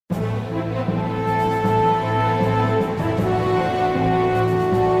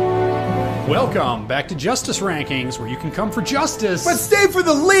Welcome back to Justice Rankings, where you can come for justice, but stay for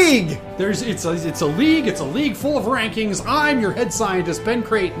the league. It's a league full of rankings. I'm your head scientist, Ben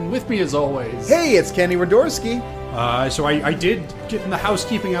Creighton. With me, as always, hey, it's Kenny Radorsky. So I did get in the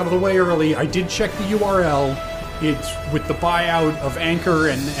housekeeping out of the way early. I did check the URL. It's with the buyout of Anchor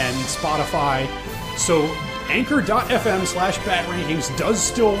and Spotify. So Anchor.fm/BatRankings does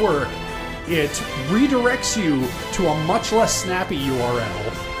still work. It redirects you to a much less snappy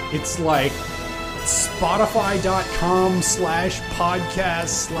URL. It's like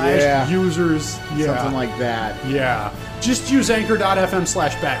Spotify.com/podcast/users. Something like that. Yeah. Just use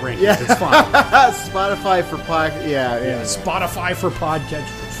Anchor.fm/BatRankings. Yeah. It's fine. Spotify for podcast. Yeah. Spotify for podcast.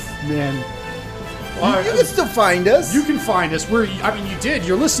 Man. You can still find us. You can find us. You did.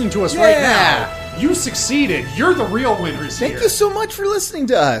 You're listening to us right now. You succeeded. You're the real winners here. Thank you so much for listening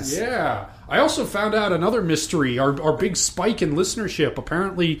to us. Yeah. I also found out another mystery. Our big spike in listenership.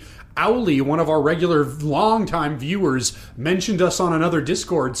 Apparently, Owly, one of our regular longtime viewers, mentioned us on another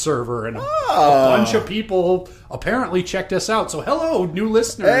Discord server, and a bunch of people apparently checked us out. So hello, new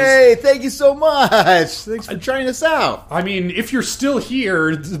listeners. Hey, thank you so much. Thanks for trying us out. I mean, if you're still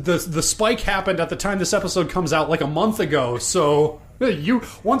here, the spike happened at the time this episode comes out, like a month ago. So you,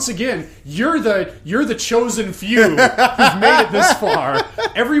 once again, you're the chosen few who've made it this far.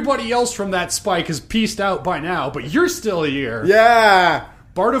 Everybody else from that spike has pieced out by now, but you're still here. Yeah.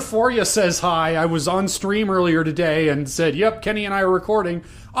 Bartophoria says hi. I was on stream earlier today and said, yep, Kenny and I are recording.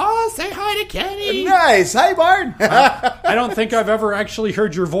 Oh, say hi to Kenny. Nice. Hi, Bart. I don't think I've ever actually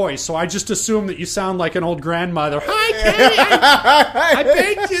heard your voice, so I just assume that you sound like an old grandmother. Hi, Kenny. I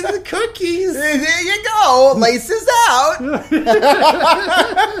baked you the cookies. There you go. Laces out.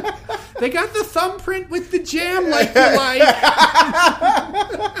 They got the thumbprint with the jam like you like.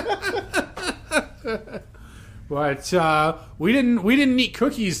 But we didn't eat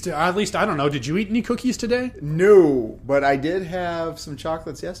cookies. At least I don't know. Did you eat any cookies today? No, but I did have some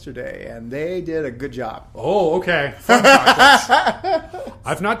chocolates yesterday, and they did a good job. Oh, okay. Fun chocolates.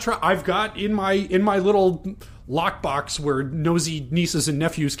 I've not tried. I've got in my little lockbox where nosy nieces and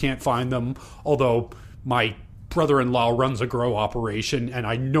nephews can't find them. Although my brother-in-law runs a grow operation, and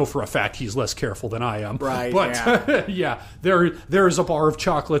I know for a fact he's less careful than I am. Right, but yeah, there is a bar of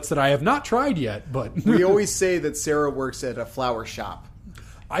chocolates that I have not tried yet. But we always say that Sarah works at a flower shop.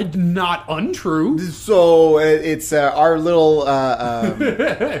 Not untrue. So it's our little.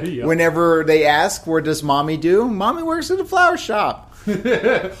 Yep. Whenever they ask, "Where does mommy do?" Mommy works at a flower shop.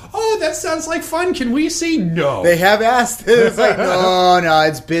 Oh, that sounds like fun. Can we see? No. They have asked. It's like, no,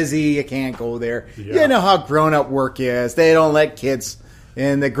 it's busy. You can't go there. Yeah. You know how grown-up work is. They don't let kids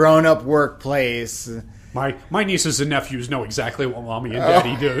in the grown-up workplace. My nieces and nephews know exactly what mommy and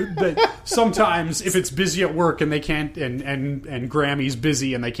daddy do. But sometimes, if it's busy at work and they can't, and Grammy's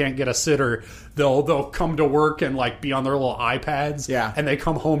busy and they can't get a sitter, they'll come to work and like be on their little iPads. Yeah. And they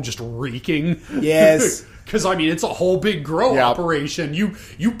come home just reeking. Yes. Because, I mean, it's a whole big grow operation. You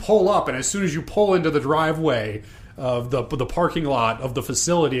pull up, and as soon as you pull into the driveway of the parking lot of the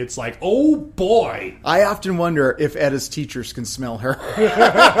facility, it's like, oh, boy. I often wonder if Edda's teachers can smell her.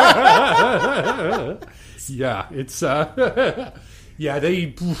 Yeah, it's... yeah,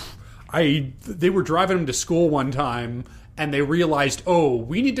 they were driving them to school one time, and they realized, oh,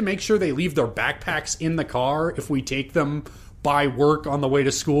 we need to make sure they leave their backpacks in the car if we take them by work on the way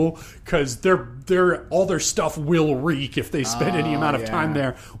to school, because all their stuff will reek if they spend any amount of time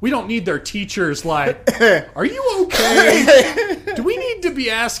there. We don't need their teachers like, are you okay? Do we need to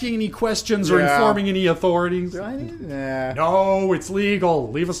be asking any questions or informing any authorities? Do I need? Yeah. No, it's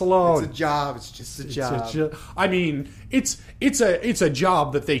legal. Leave us alone. It's a job. It's just a job. I mean, it's a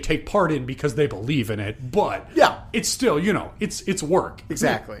job that they take part in because they believe in it, but it's still, it's work.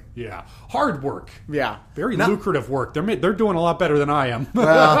 Exactly. Yeah. Hard work. Yeah. Very lucrative work. They're doing a lot better than I am.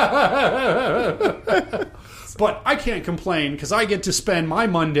 But I can't complain because I get to spend my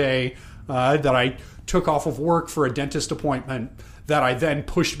Monday that I took off of work for a dentist appointment that I then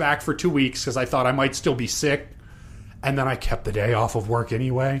pushed back for 2 weeks because I thought I might still be sick. And then I kept the day off of work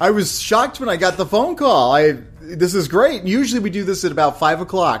anyway. I was shocked when I got the phone call. This is great. Usually we do this at about 5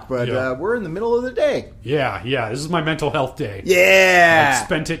 o'clock, but we're in the middle of the day. Yeah. This is my mental health day. Yeah. I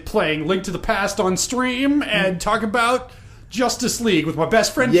spent it playing Link to the Past on stream and talk about Justice League with my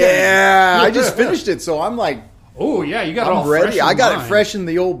best friend Kenny. Yeah, I just finished it, so I'm like... Oh, yeah, you got it all ready. fresh in I got mind. it fresh in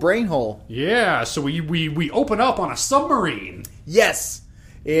the old brain hole. Yeah, so we open up on a submarine. Yes.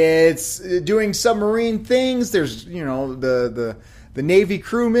 It's doing submarine things. There's, the the Navy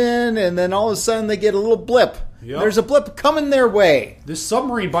crewmen, and then all of a sudden they get a little blip. Yep. There's a blip coming their way. This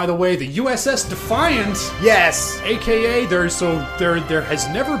submarine, by the way, the USS Defiant, Yes. aka there has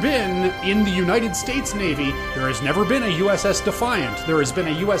never been in the United States Navy, there has never been a USS Defiant. There has been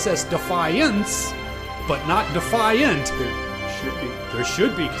a USS Defiance, but not Defiant. There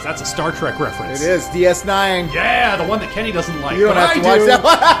should be, because that's a Star Trek reference. It is DS9. Yeah, the one that Kenny doesn't like. You don't but have to I watch do.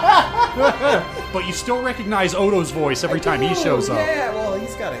 that one. But you still recognize Odo's voice every time he shows up. Yeah, well,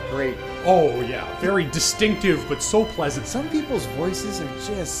 he's got a great... Oh, yeah. Very distinctive, but so pleasant. Some people's voices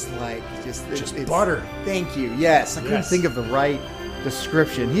are just like... Just butter. Thank you. Yes, I couldn't Yes. think of the right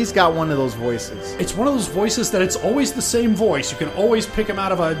description. He's got one of those voices. It's one of those voices that it's always the same voice. You can always pick him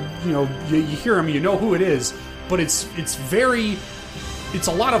out of a, you hear him, you know who it is. But it's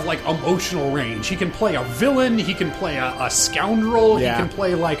a lot of, like, emotional range. He can play a villain, he can play a scoundrel, Yeah. he can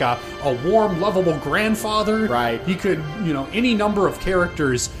play, like, a warm, lovable grandfather. Right. He could, any number of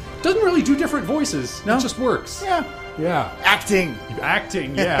characters. Doesn't really do different voices. No. It just works. Yeah. Yeah. Acting.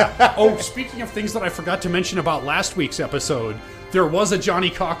 Acting, yeah. Oh, speaking of things that I forgot to mention about last week's episode, there was a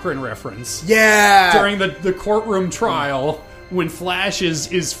Johnny Cochran reference. Yeah. During the courtroom trial, when Flash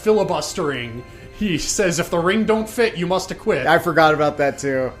is filibustering, he says, if the ring don't fit, you must acquit. I forgot about that,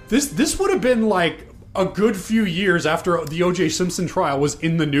 too. This would have been like a good few years after the O.J. Simpson trial was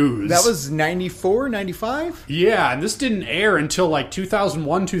in the news. That was 94, 95? Yeah, and this didn't air until like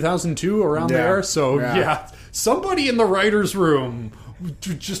 2001, 2002, around Yeah. there. So, yeah, somebody in the writer's room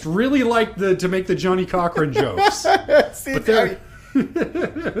just really liked to make the Johnny Cochran jokes. See, But they're...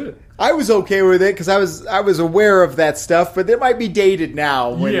 I was okay with it because I was aware of that stuff, but it might be dated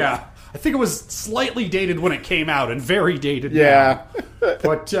now. Yeah. I think it was slightly dated when it came out and very dated Yeah. now.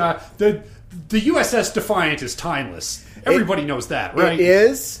 But the USS Defiant is timeless. Everybody knows that, right? It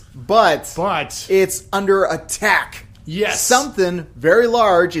is, but it's under attack. Yes. Something very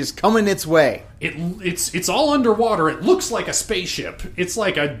large is coming its way. It's all underwater. It looks like a spaceship. It's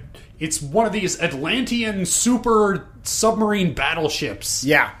one of these Atlantean super submarine battleships.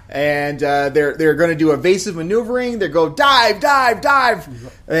 Yeah, and they're going to do evasive maneuvering. They go dive, dive, dive,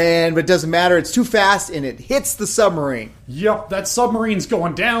 but it doesn't matter. It's too fast, and it hits the submarine. Yep, that submarine's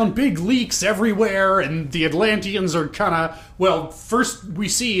going down. Big leaks everywhere, and the Atlanteans are kind of... Well, first we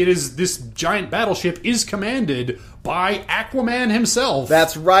see this giant battleship is commanded by Aquaman himself.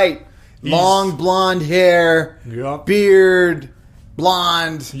 That's right. Long blonde hair, Yep. beard,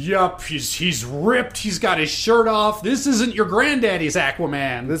 blonde. Yup, he's ripped. He's got his shirt off. This isn't your granddaddy's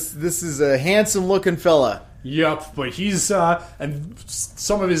Aquaman. This is a handsome looking fella. Yup, but he's and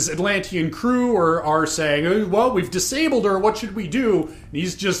some of his Atlantean crew are saying, "Well, we've disabled her. What should we do?" And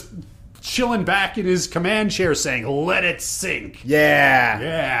he's just chilling back in his command chair, saying, "Let it sink." Yeah.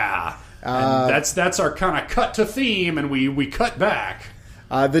 Yeah, and that's our kind of cut to theme, and we cut back.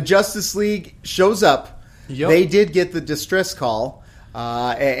 The Justice League shows up. Yep. They did get the distress call,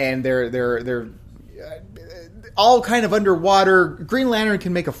 and they're all kind of underwater. Green Lantern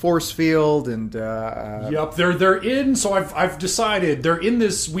can make a force field, and Yep, they're in. So I've decided they're in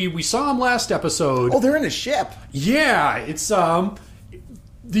this. We saw them last episode. oh, they're in a ship. Yeah, it's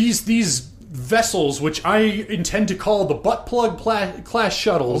these vessels, which I intend to call the butt plug class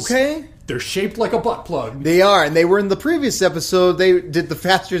shuttles. Okay. They're shaped like a butt plug. They are, and they were in the previous episode. They did the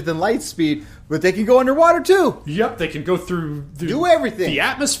faster than light speed, but they can go underwater too. Yep, they can go through Do everything. the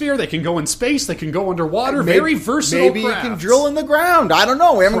atmosphere. They can go in space. They can go underwater. Very versatile. Maybe craft. you can drill in the ground. I don't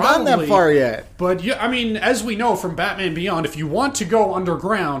know. We haven't gotten that Probably. far yet. But yeah, I mean, as we know from Batman Beyond, if you want to go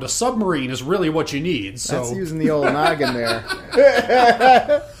underground, a submarine is really what you need. So That's using the old noggin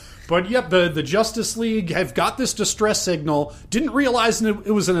there. But yep, the Justice League have got this distress signal. Didn't realize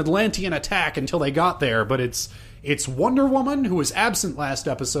it was an Atlantean attack until they got there. But it's Wonder Woman, who was absent last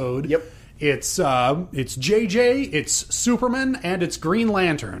episode. Yep. It's JJ, it's Superman, and it's Green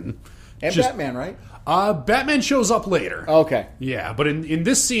Lantern. And Batman, right? Batman shows up later. Okay. Yeah, but in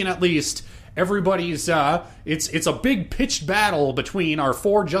this scene at least, everybody's it's a big pitched battle between our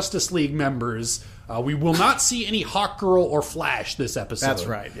 4 Justice League members. We will not see any Hawkgirl or Flash this episode. That's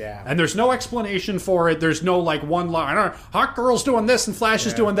right, yeah. And there's no explanation for it. There's no like one line. Hawkgirl's doing this and Flash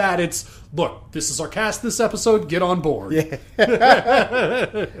is doing that. It's look, this is our cast this episode. Get on board. Yeah.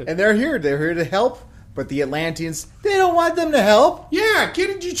 And they're here. They're here to help. But the Atlanteans, they don't want them to help. Yeah,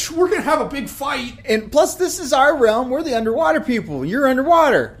 we're gonna have a big fight. And plus, this is our realm. We're the underwater people. You're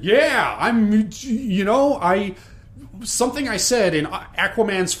underwater. Yeah, something I said in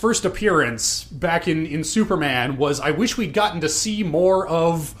Aquaman's first appearance back in Superman was I wish we'd gotten to see more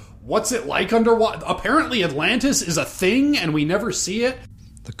of what's it like underwater. Apparently Atlantis is a thing and we never see it.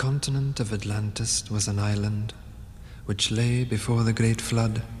 The continent of Atlantis was an island which lay before the great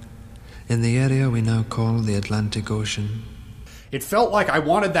flood, in the area we now call the Atlantic Ocean. It felt like I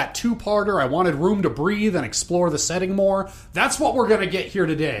wanted that two-parter. I wanted room to breathe and explore the setting more. That's what we're going to get here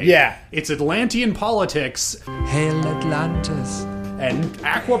today. Yeah. It's Atlantean politics. Hail Atlantis! And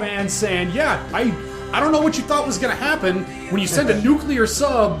Aquaman saying, yeah, I don't know what you thought was going to happen when you send a nuclear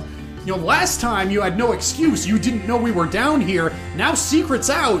sub. You know, last time you had no excuse. You didn't know we were down here. Now secret's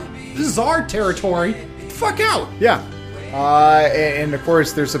out. This is our territory. Get the fuck out. Yeah. And of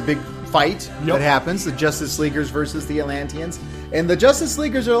course, there's a big fight Yep. that happens, the Justice Leaguers versus the Atlanteans. And the Justice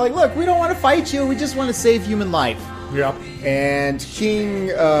Leaguers are like, look, we don't want to fight you, we just want to save human life. Yep. And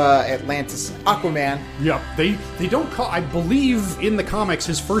King Atlantis, Aquaman. Yep. They don't call... I believe in the comics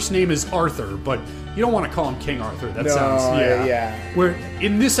his first name is Arthur, but you don't want to call him King Arthur. That No, sounds... yeah. Where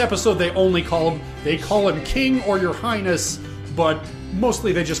in this episode they only call him King or Your Highness, but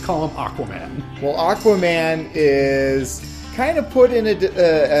mostly they just call him Aquaman. Well, Aquaman is kind of put in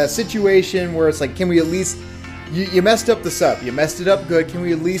a situation where it's like, can we at least... You messed up the sub. You messed it up good. Can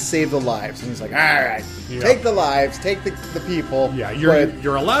we at least save the lives? And he's like, all right, Yep. take the lives, take the people. Yeah, but-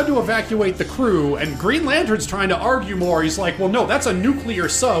 you're allowed to evacuate the crew, and Green Lantern's trying to argue more. He's like, well, no, that's a nuclear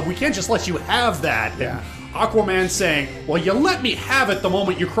sub. We can't just let you have that. Yeah. And Aquaman's saying, well, you let me have it the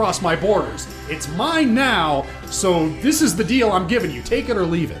moment you cross my borders. It's mine now, so this is the deal I'm giving you. Take it or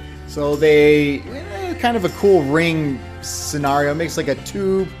leave it. So they kind of a cool ring scenario. Makes like a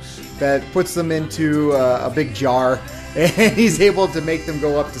tube that puts them into a big jar, and he's able to make them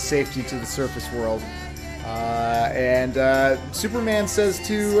go up to safety to the surface world. And Superman says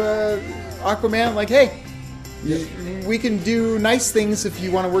to Aquaman, like, hey, we can do nice things if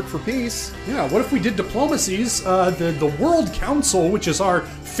you want to work for peace. Yeah, what if we did diplomacies? The World Council, which is our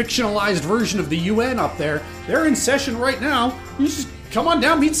fictionalized version of the UN up there, they're in session right now. You just come on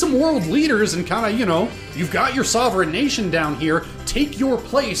down, meet some world leaders, and kind of, you've got your sovereign nation down here. Take your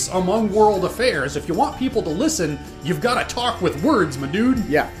place among world affairs. If you want people to listen, you've got to talk with words, my dude.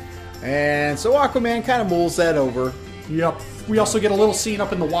 Yeah. And so Aquaman kind of mulls that over. Yep. We also get a little scene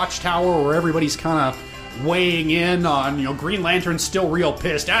up in the Watchtower where everybody's kind of weighing in on, Green Lantern's still real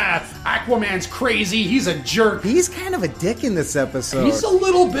pissed. Aquaman's crazy. He's a jerk. He's kind of a dick in this episode. He's a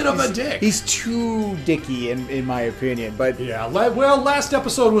little bit of a dick. He's too dicky, in my opinion. But Yeah, well, last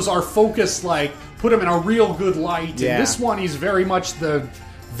episode was our focus, put him in a real good light. Yeah. And this one, he's very much the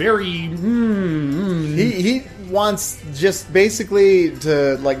very... he wants just basically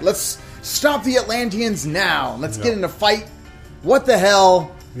to, let's stop the Atlanteans now. Let's get in a fight. What the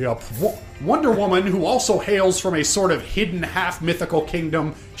hell? Yep. Wonder Woman, who also hails from a sort of hidden half-mythical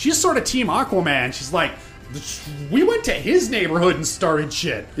kingdom, she's sort of Team Aquaman. She's like, we went to his neighborhood and started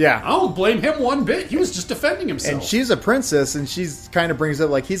shit. Yeah. I don't blame him one bit. He was just defending himself. And she's a princess, and she's kind of brings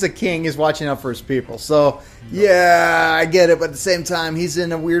up, he's a king, he's watching out for his people. So, yeah, I get it, but at the same time, he's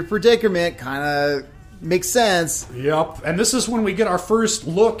in a weird predicament. Kind of makes sense. Yep. And this is when we get our first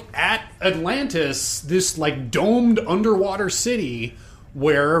look at Atlantis, this, domed underwater city,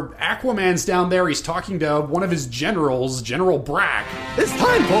 where Aquaman's down there. He's talking to one of his generals, General Brack. It's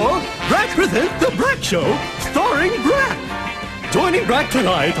time for Brack Presents The Brack Show, starring Brack. Joining Brack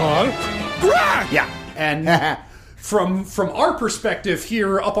tonight are Brack! Yeah. And from our perspective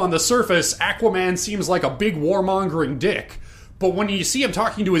here up on the surface, Aquaman seems like a big warmongering dick. But when you see him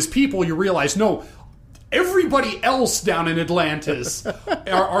talking to his people, you realize, no, everybody else down in Atlantis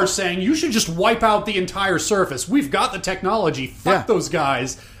are saying, you should just wipe out the entire surface. We've got the technology. Fuck those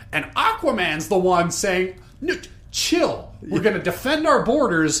guys. And Aquaman's the one saying, no, chill. We're going to defend our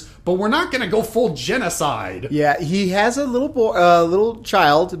borders, but we're not going to go full genocide. Yeah, he has a little boy, little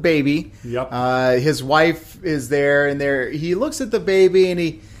child, a baby. Yep. His wife is there, and he looks at the baby,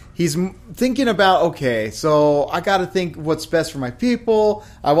 and he's thinking about, okay, so I got to think what's best for my people.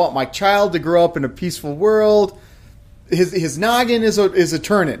 I want my child to grow up in a peaceful world. His noggin is a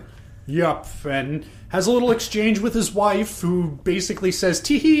turning. Yep, and has a little exchange with his wife, who basically says,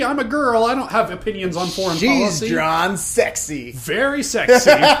 "Tee-hee, I'm a girl. I don't have opinions on foreign policy." She's drawn sexy. Very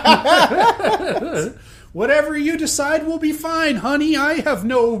sexy. Whatever you decide will be fine, honey. I have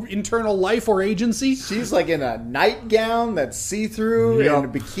no internal life or agency. She's in a nightgown that's see-through Yep. and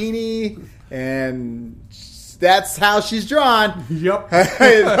a bikini, and that's how she's drawn. Yep.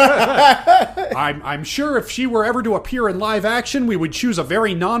 I'm sure if she were ever to appear in live action, we would choose a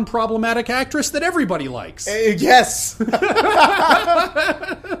very non-problematic actress that everybody likes. Yes.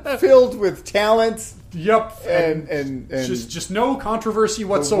 Filled with talent. Yep. And just no controversy the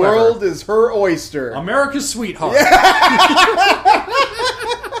whatsoever. world is her oyster. America's sweetheart.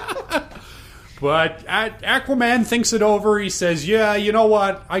 But Aquaman thinks it over. He says, yeah, you know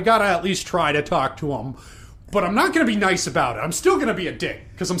what? I gotta at least try to talk to him. but I'm not going to be nice about it. I'm still going to be a dick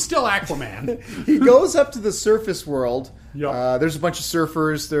because I'm still Aquaman. He goes up to the surface world. Yep. There's a bunch of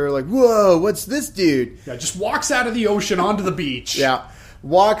surfers. They're like, "Whoa, what's this dude?" Yeah, just walks out of the ocean onto the beach. Yeah.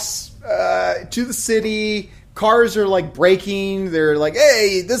 Walks to the city. Cars are like braking. They're like,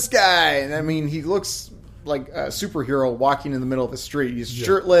 "Hey, this guy!" And I mean, he looks like a superhero walking in the middle of the street. He's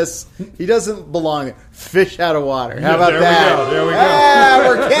shirtless. He doesn't belong there. Fish out of water. How about that? There we go.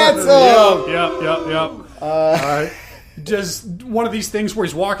 We're canceled. Yep. Just one of these things where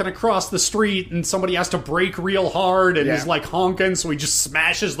he's walking across the street and somebody has to brake real hard and he's like honking, so he just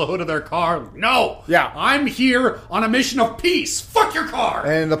smashes the hood of their car. No! Yeah. I'm here on a mission of peace. Fuck your car!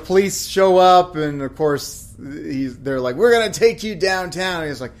 And the police show up, and of course, they're like, "We're going to take you downtown." And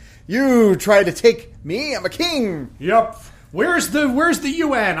he's like, "You tried to take me? I'm a king." Yep. Where's the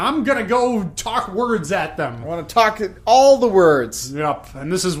UN? I'm gonna go talk words at them. I want to talk all the words. Yep. And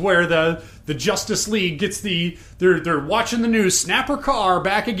this is where the Justice League gets they're watching the news. Snapper Carr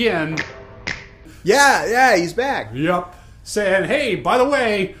back again. Yeah, he's back. Yep. Saying, hey, by the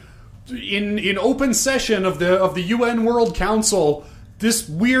way, in open session of the UN World Council, this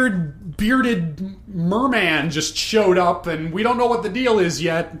weird bearded merman just showed up, and we don't know what the deal is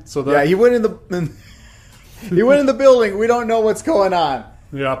yet. So he went in the he went in the building. We don't know what's going on.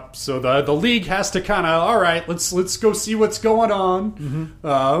 Yep. So the league has to kind of, all right, let's go see what's going on.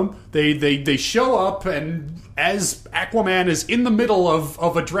 Mm-hmm. They show up, and as Aquaman is in the middle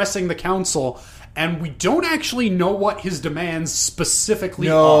of addressing the council, and we don't actually know what his demands specifically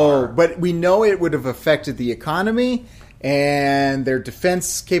are. No, but we know it would have affected the economy and their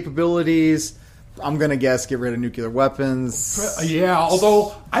defense capabilities. I'm going to guess get rid of nuclear weapons. Yeah,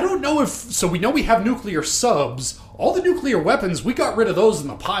 although I don't know if... So we know we have nuclear subs. All the nuclear weapons, we got rid of those in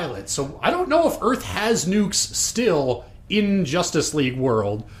the pilot. So I don't know if Earth has nukes still in Justice League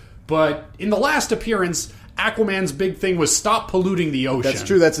world. But in the last appearance, Aquaman's big thing was stop polluting the ocean. That's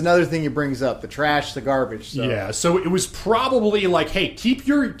true. That's another thing he brings up. The trash, the garbage. So. Yeah, so it was probably like, hey, keep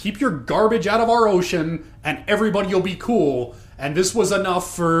your garbage out of our ocean and everybody will be cool. And this was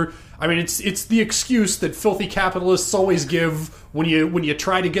enough for... I mean, it's the excuse that filthy capitalists always give when you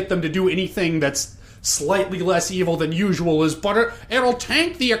try to get them to do anything that's slightly less evil than usual is, but it'll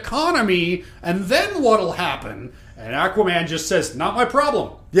tank the economy, and then what'll happen? And Aquaman just says, not my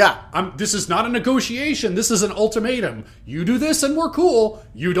problem. Yeah. This is not a negotiation. This is an ultimatum. You do this and we're cool.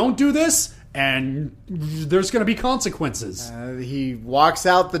 You don't do this and there's going to be consequences. He walks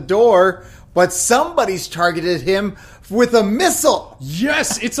out the door, but somebody's targeted him with a missile.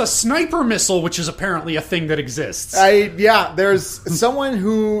 Yes, it's a sniper missile, which is apparently a thing that exists. There's someone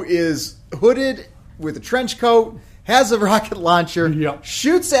who is hooded with a trench coat, has a rocket launcher,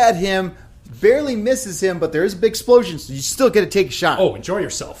 shoots at him, barely misses him, but there is a big explosion, so you still get to take a shot. Oh, enjoy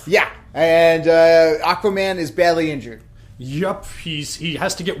yourself. Yeah, and Aquaman is badly injured. Yup, he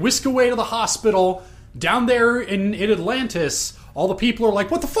has to get whisked away to the hospital. Down there in Atlantis, all the people are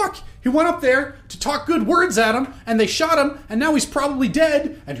like, what the fuck? He went up there to talk good words at him, and they shot him, and now he's probably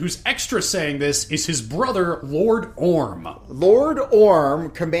dead. And who's extra saying this is his brother, Lord Orm. Lord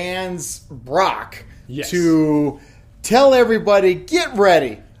Orm commands Brock to tell everybody, get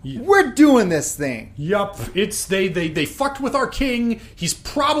ready. We're doing this thing. Yup, it's they fucked with our king. He's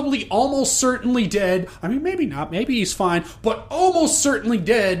probably almost certainly dead. I mean, maybe not. Maybe he's fine, but almost certainly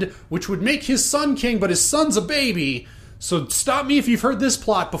dead, which would make his son king, but his son's a baby. So stop me if you've heard this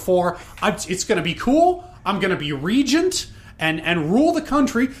plot before. It's going to be cool. I'm going to be regent and rule the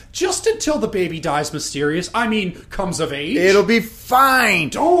country just until the baby dies mysterious. I mean, comes of age. It'll be fine.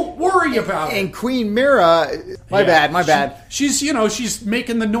 Don't worry about it. And Queen Mira, my bad. She's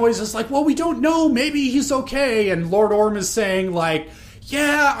making the noises like, well, we don't know. Maybe he's okay. And Lord Orm is saying like,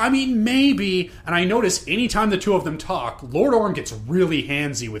 yeah, I mean, maybe. And I notice anytime the two of them talk, Lord Orm gets really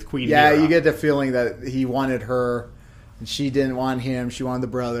handsy with Queen Mira. Yeah, you get the feeling that he wanted her and she didn't want him. She wanted the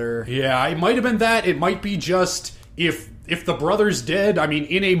brother. Yeah, it might have been that. It might be just if the brother's dead, I mean,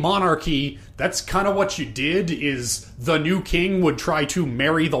 in a monarchy, that's kind of what you did, is the new king would try to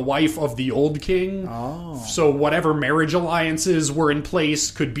marry the wife of the old king. Oh. So whatever marriage alliances were in place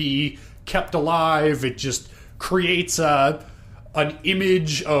could be kept alive. It just creates an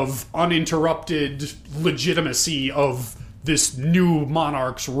image of uninterrupted legitimacy of this new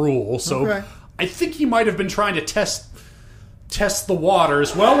monarch's rule. So I think he might have been trying to test the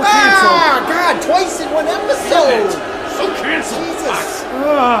waters. Well, we're canceled. God, twice in one episode. So canceled. Jesus.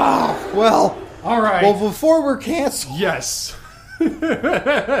 Well. All right. Well, before we're canceled. Yes.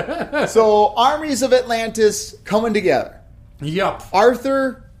 So, armies of Atlantis coming together. Yup.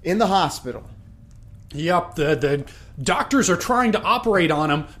 Arthur in the hospital. Yep, the doctors are trying to operate on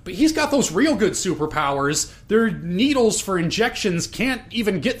him, but he's got those real good superpowers. Their needles for injections can't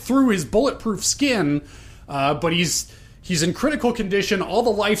even get through his bulletproof skin, but he's in critical condition. All the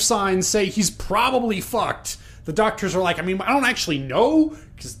life signs say he's probably fucked. The doctors are like, I mean, I don't actually know,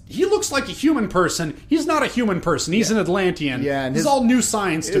 because he looks like a human person. He's not a human person. He's an Atlantean. Yeah, and this is all new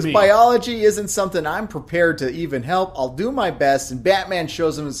science to me. His biology isn't something I'm prepared to even help. I'll do my best. And Batman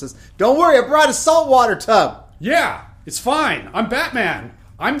shows him and says, don't worry, I brought a saltwater tub. Yeah, it's fine. I'm Batman.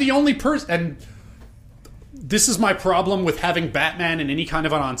 I'm the only person. And this is my problem with having Batman in any kind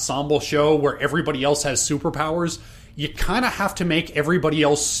of an ensemble show where everybody else has superpowers. You kind of have to make everybody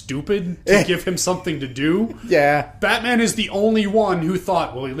else stupid to give him something to do. Yeah. Batman is the only one who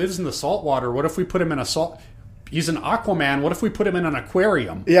thought, well, he lives in the saltwater. What if we put him in He's an Aquaman. What if we put him in an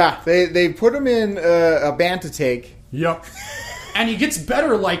aquarium? Yeah, they put him in a banta take. Yep. And he gets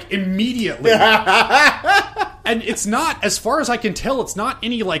better, like, immediately. And it's not, as far as I can tell, it's not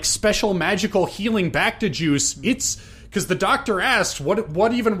any, like, special magical healing back to juice. It's... Because the doctor asks,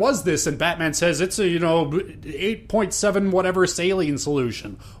 what even was this? And Batman says, it's a, 8.7 whatever saline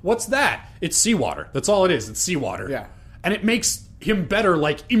solution. What's that? It's seawater. That's all it is. It's seawater. Yeah. And it makes him better,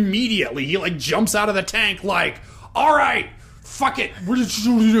 like, immediately. He, like, jumps out of the tank like, all right, fuck it. Who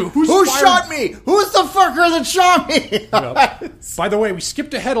shot me? Who's the fucker that shot me? Yep. By the way, we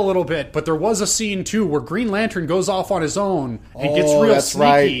skipped ahead a little bit, but there was a scene, too, where Green Lantern goes off on his own and gets real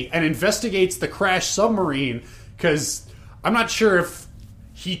sneaky and investigates the crashed submarine. Because I'm not sure if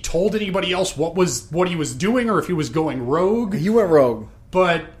he told anybody else what he was doing or if he was going rogue. He went rogue.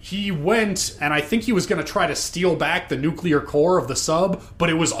 But he went, and I think he was going to try to steal back the nuclear core of the sub, but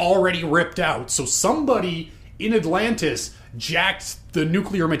it was already ripped out. So somebody in Atlantis jacked the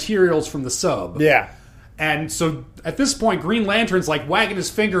nuclear materials from the sub. Yeah. And so at this point, Green Lantern's like wagging his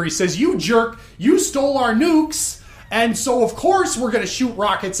finger. He says, you jerk, you stole our nukes. And so, of course, we're going to shoot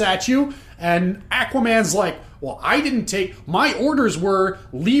rockets at you. And Aquaman's like, well, I didn't take... My orders were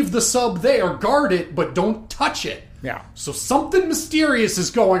leave the sub there, guard it, but don't touch it. Yeah. So something mysterious is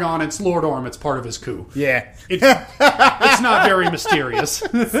going on. It's Lord Orm. It's part of his coup. Yeah. It's not very mysterious.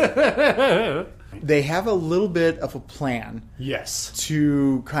 They have a little bit of a plan. Yes.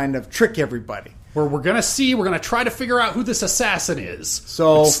 To kind of trick everybody. Where we're going to try to figure out who this assassin is.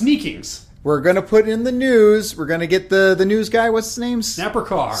 So... Sneakings. We're going to put in the news. We're going to get the news guy. What's his name? Snapper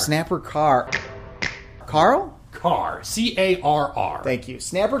Carr. Snapper Carr. Carl? Carr. C-A-R-R. Thank you.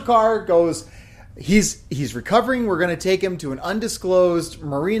 Snapper Carr goes... He's recovering. We're going to take him to an undisclosed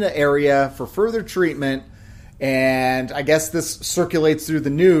marina area for further treatment. And I guess this circulates through the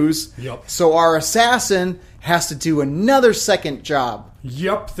news. Yep. So our assassin has to do another second job.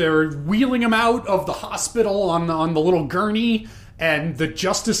 Yep. They're wheeling him out of the hospital on the little gurney. And the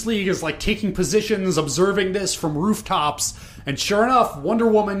Justice League is like taking positions, observing this from rooftops. And sure enough, Wonder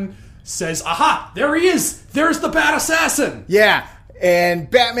Woman says, aha, there he is. There's the Bat Assassin. Yeah. And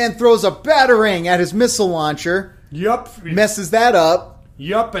Batman throws a batarang at his missile launcher. Yep. Messes that up.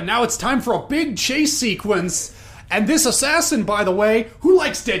 Yep. And now it's time for a big chase sequence. And this assassin, by the way, who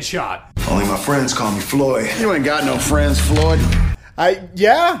likes Deadshot? Only my friends call me Floyd. You ain't got no friends, Floyd.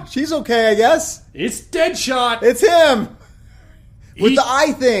 Yeah, she's okay, I guess. It's Deadshot. It's him. With the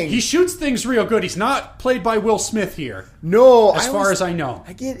eye thing. He shoots things real good. He's not played by Will Smith here. No. As far as I know.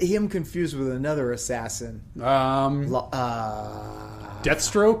 I get him confused with another assassin.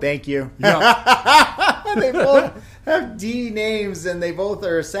 Deathstroke? Thank you. Yeah. They both have D names and they both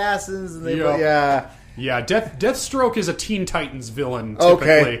are assassins. And Yeah, Deathstroke is a Teen Titans villain, typically.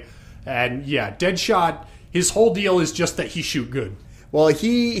 Okay. And yeah, Deadshot, his whole deal is just that he shoot good. Well,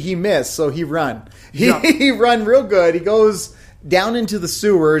 he missed, so he run. Yeah. He run real good. He goes down into the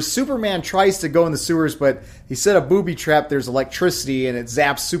sewers. Superman tries to go in the sewers, but he set a booby trap. There's electricity, and it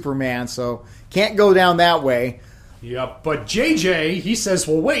zaps Superman, so can't go down that way. Yep, but JJ, he says,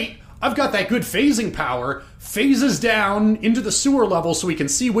 well, wait, I've got that good phasing power. Phases down into the sewer level so we can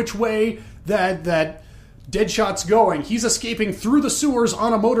see which way that Deadshot's going. He's escaping through the sewers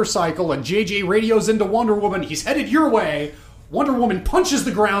on a motorcycle, and JJ radios into Wonder Woman. He's headed your way. Wonder Woman punches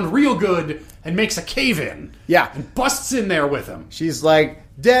the ground real good and makes a cave-in. Yeah. And busts in there with him. She's like,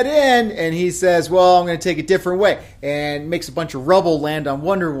 dead end, and he says, well, I'm going to take a different way, and makes a bunch of rubble land on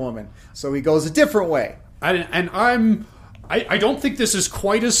Wonder Woman. So he goes a different way. I don't think this is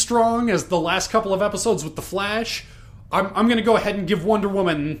quite as strong as the last couple of episodes with The Flash. I'm going to go ahead and give Wonder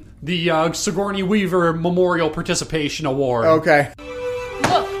Woman the Sigourney Weaver Memorial Participation Award. Okay.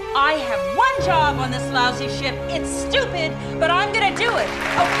 Look, I have one job on this lousy ship. It's stupid, but I'm going to do it,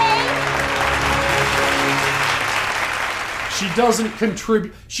 okay? She doesn't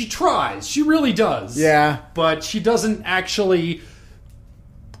contribute. She tries. She really does. Yeah. But she doesn't actually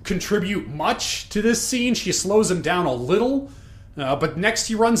contribute much to this scene. She slows him down a little. But next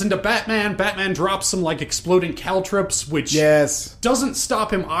he runs into Batman. Batman drops some, like, exploding caltrops, which doesn't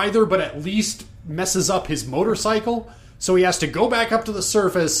stop him either, but at least messes up his motorcycle. So he has to go back up to the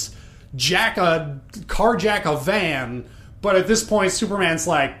surface, carjack a van. But at this point, Superman's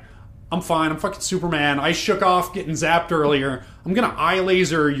like, I'm fine. I'm fucking Superman. I shook off getting zapped earlier. I'm gonna eye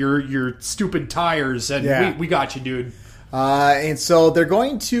laser your stupid tires, and we got you, dude. And so they're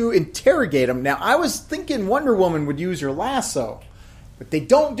going to interrogate him. Now, I was thinking Wonder Woman would use her lasso, but they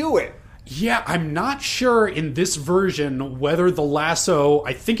don't do it. Yeah, I'm not sure in this version whether the lasso...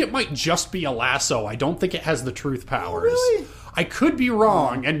 I think it might just be a lasso. I don't think it has the truth powers. Really? I could be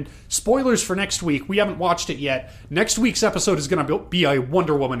wrong. And spoilers for next week. We haven't watched it yet. Next week's episode is going to be a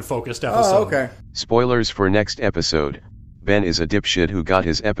Wonder Woman-focused episode. Oh, okay. Spoilers for next episode. Ben is a dipshit who got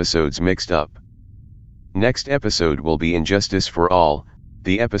his episodes mixed up. Next episode will be Injustice for All.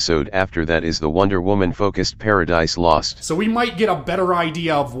 The episode after that is the Wonder Woman-focused Paradise Lost. So we might get a better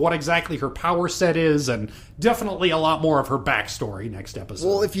idea of what exactly her power set is, and definitely a lot more of her backstory next episode.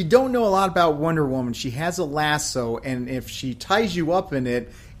 Well, if you don't know a lot about Wonder Woman, she has a lasso, and if she ties you up in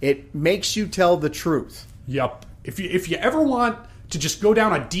it, it makes you tell the truth. Yep. If you ever want to just go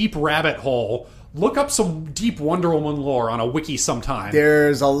down a deep rabbit hole, look up some deep Wonder Woman lore on a wiki sometime.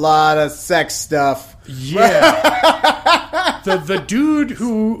 There's a lot of sex stuff. Yeah. the dude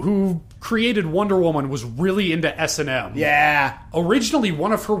who created Wonder Woman was really into S&M. Yeah. Originally,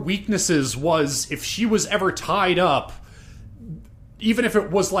 one of her weaknesses was if she was ever tied up, even if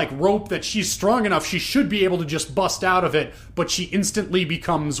it was like rope that she's strong enough, she should be able to just bust out of it, but she instantly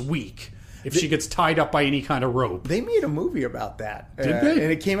becomes weak if she gets tied up by any kind of rope. They made a movie about that. Did they?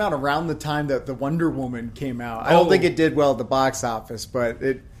 And it came out around the time that the Wonder Woman came out. I don't think it did well at the box office, but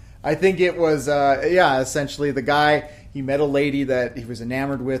I think it was, essentially the guy, he met a lady that he was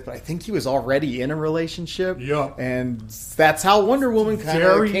enamored with, but I think he was already in a relationship. Yeah. And that's how Wonder Woman kind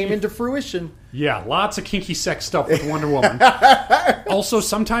of came into fruition. Yeah, lots of kinky sex stuff with Wonder Woman. Also,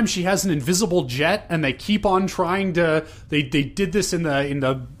 sometimes she has an invisible jet, and they keep on trying to... They did this in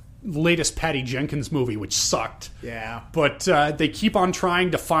the latest Patty Jenkins movie, which sucked. Yeah. But they keep on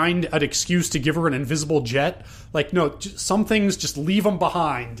trying to find an excuse to give her an invisible jet. Like, no, some things just leave them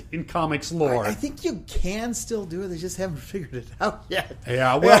behind in comics lore. I think you can still do it. They just haven't figured it out yet.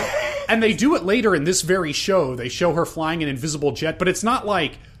 Yeah, well, and they do it later in this very show. They show her flying an invisible jet, but it's not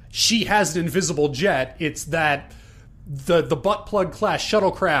like she has an invisible jet. It's that the butt plug class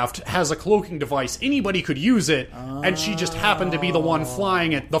shuttlecraft has a cloaking device. Anybody could use it, and she just happened to be the one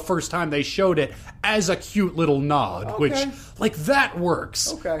flying it the first time they showed it as a cute little nod, which, like, that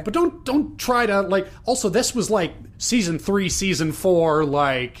works. Okay. But don't try to, like, also this was like season 3, season 4,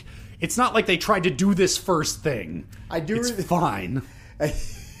 like, it's not like they tried to do this first thing. It's fine.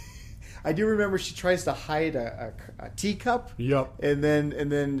 I do remember she tries to hide a teacup. Yep. And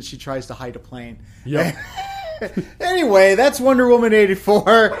then she tries to hide a plane. Yep. Anyway, that's Wonder Woman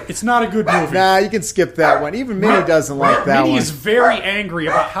 84. It's not a good movie. Nah, you can skip that one. Even Minnie doesn't like that one. Minnie is very angry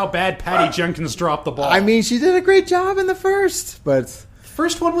about how bad Patty Jenkins dropped the ball. I mean, she did a great job in the first, but...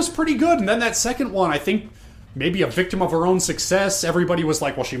 First one was pretty good, and then that second one, I think, maybe a victim of her own success. Everybody was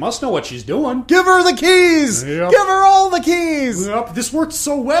like, well, she must know what she's doing. Give her the keys! Yep. Give her all the keys! Yep. This worked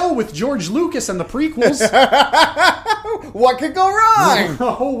so well with George Lucas and the prequels. What could go wrong?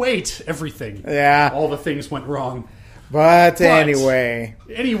 Oh, wait. Everything. Yeah. All the things went wrong. But anyway,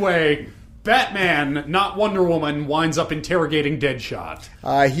 Batman, not Wonder Woman, winds up interrogating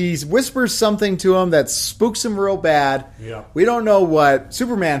Deadshot. He whispers something to him that spooks him real bad. Yeah. We don't know what.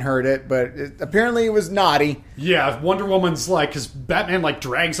 Superman heard it, but apparently it was naughty. Yeah, Wonder Woman's like, because Batman, like,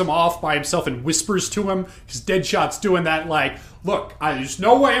 drags him off by himself and whispers to him, because Deadshot's doing that, like, look, there's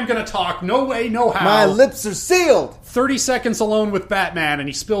no way I'm going to talk, no way, no how. My lips are sealed. 30 seconds alone with Batman, and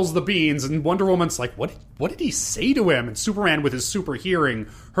he spills the beans, and Wonder Woman's like, what did he say to him? And Superman, with his super hearing,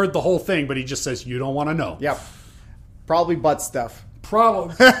 heard the whole thing, but he just says, you don't want to know. Yep. Probably butt stuff.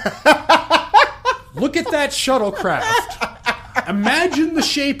 Probably. Look at that shuttlecraft. Imagine the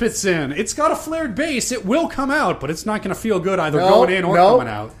shape it's in. It's got a flared base. It will come out, but it's not going to feel good either going in or coming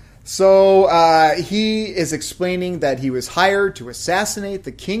out. So he is explaining that he was hired to assassinate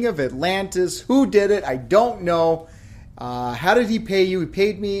the king of Atlantis. Who did it? I don't know. How did he pay you? He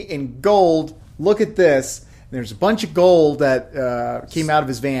paid me in gold. Look at this. And there's a bunch of gold that came out of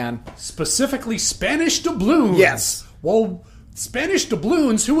his van. Specifically Spanish doubloons. Yes. Well, Spanish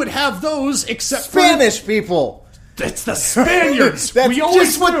doubloons, who would have those except Spanish people? It's the Spaniards. That's we always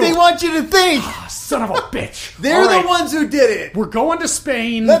just what knew. they want you to think. Son of a bitch. They're All right, the ones who did it. We're going to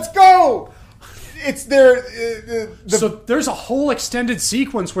Spain. Let's go. It's their So there's a whole extended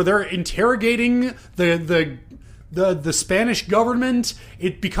sequence where they're interrogating the Spanish government.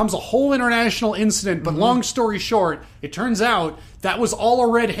 It becomes a whole international incident, but long story short, it turns out that was all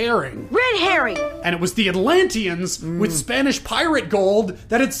a red herring. Red herring! And it was the Atlanteans with Spanish pirate gold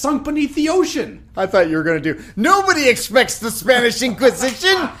that had sunk beneath the ocean. I thought you were going to do. Nobody expects the Spanish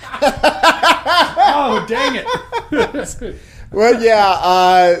Inquisition. Oh, dang it. Well,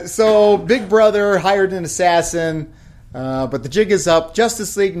 yeah. So Big Brother hired an assassin, but the jig is up.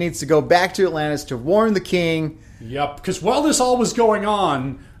 Justice League needs to go back to Atlantis to warn the king. Yep, because while this all was going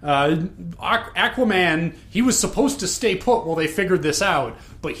on, Aquaman, he was supposed to stay put while they figured this out,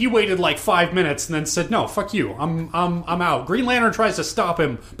 but he waited like 5 minutes and then said, "No, fuck you, I'm out." Green Lantern tries to stop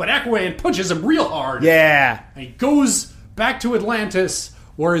him, but Aquaman punches him real hard. Yeah. And he goes back to Atlantis,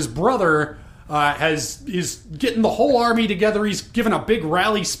 where his brother is getting the whole army together. He's giving a big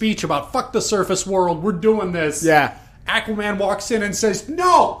rally speech about "fuck the surface world, we're doing this." Yeah. Aquaman walks in and says,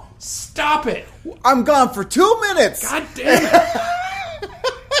 "No, stop it! I'm gone for 2 minutes. God damn it!"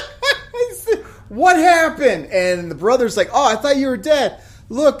 What happened? And the brother's like, "Oh, I thought you were dead.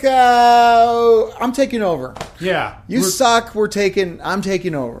 Look, I'm taking over. Yeah, You suck. I'm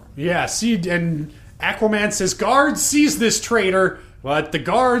taking over." Yeah, see, and Aquaman says, "Guards, seize this traitor." But the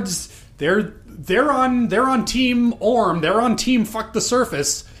guards, they're on Team Orm. They're on Team Fuck the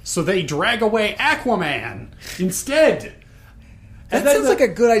Surface. So they drag away Aquaman instead. That sounds like a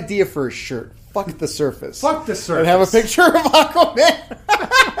good idea for a shirt. Fuck the surface. Fuck the surface. And have a picture of Aquaman.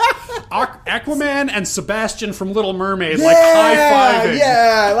 Aquaman and Sebastian from Little Mermaid, like high-fiving.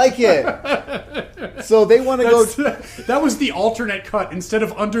 Yeah, I like it. So they want to go... That was the alternate cut. Instead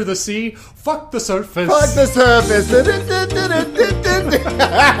of Under the Sea, fuck the surface. Fuck the surface.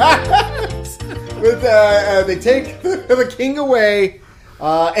 They take the king away,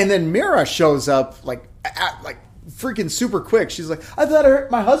 and then Mira shows up like freaking super quick. She's like, "I thought I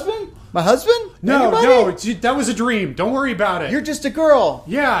hurt my husband? My husband? No, Anybody? that was a dream. Don't worry about it. You're just a girl."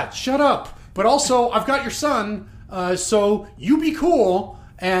 Yeah, shut up. But also, I've got your son, so you be cool.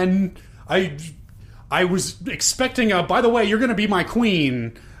 And I was expecting by the way, you're going to be my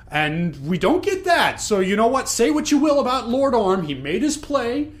queen. And we don't get that. So you know what? Say what you will about Lord Orm. He made his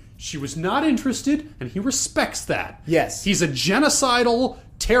play. She was not interested, and he respects that. Yes. He's a genocidal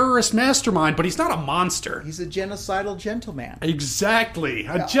terrorist mastermind, but he's not a monster. He's a genocidal gentleman. Exactly.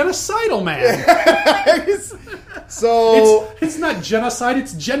 A genocidal man. So... It's not genocide,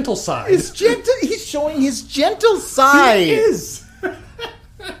 it's gentle side. He's showing his gentle side. He is.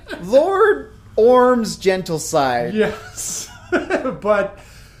 Lord Orm's gentle side. Yes.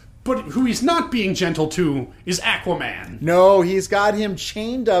 But who he's not being gentle to is Aquaman. No, he's got him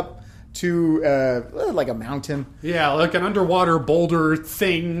chained up to like a mountain. Yeah, like an underwater boulder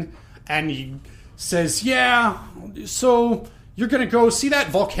thing. And he says, "Yeah, so you're going to go see that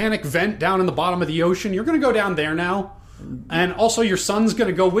volcanic vent down in the bottom of the ocean? You're going to go down there now. And also your son's going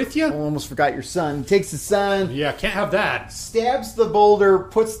to go with you?" I almost forgot your son. Takes the son. Yeah, can't have that. Stabs the boulder,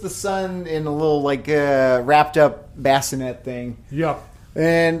 puts the son in a little like wrapped up bassinet thing. Yep.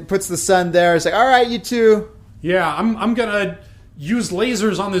 And puts the son there. It's like, "All right, you two." Yeah, I'm gonna use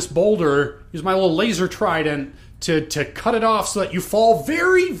lasers on this boulder, use my little laser trident to cut it off so that you fall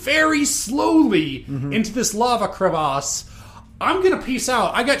very, very slowly into this lava crevasse. I'm gonna peace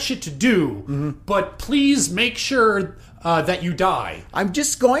out. I got shit to do, but please make sure that you die. I'm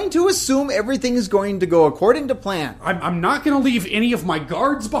just going to assume everything is going to go according to plan. I'm not gonna leave any of my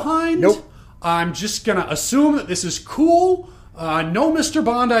guards behind. Nope. I'm just gonna assume that this is cool. No, Mr.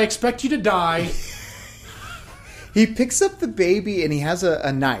 Bond, I expect you to die. He picks up the baby and he has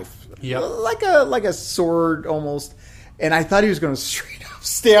a knife. Yep. Like a sword almost. And I thought he was going to straight up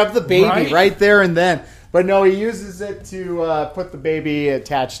stab the baby right there and then. But no, he uses it to put the baby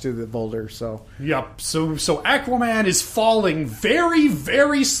attached to the boulder. So Yep. So Aquaman is falling very,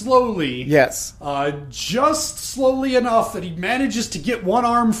 very slowly. yes. Just slowly enough that he manages to get one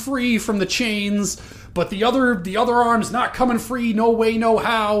arm free from the chains, but the other arm's not coming free. No way, no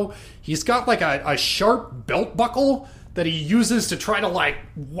how. He's got like a sharp belt buckle that he uses to try to like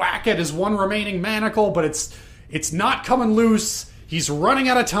whack at his one remaining manacle, but it's not coming loose. He's running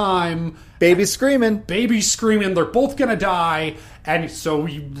out of time. Baby's screaming. Baby's screaming. They're both gonna die. And so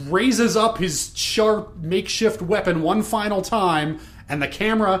he raises up his sharp makeshift weapon one final time, and the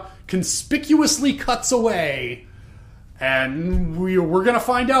camera conspicuously cuts away. And we're gonna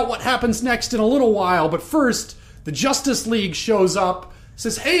find out what happens next in a little while. But first, the Justice League shows up,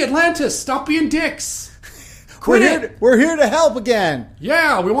 says, "Hey, Atlantis, stop being dicks." Quit it! We're here to help again.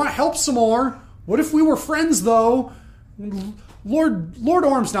 Yeah, we want to help some more. What if we were friends, though? Lord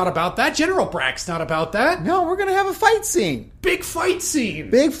Orm's not about that. General Brack's not about that. No, we're gonna have a fight scene. Big fight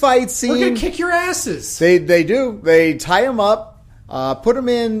scene. Big fight scene. We're gonna kick your asses. They do. They tie him up, put him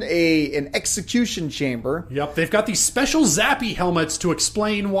in an execution chamber. Yep, they've got these special zappy helmets to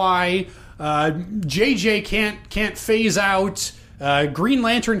explain why JJ can't phase out. Green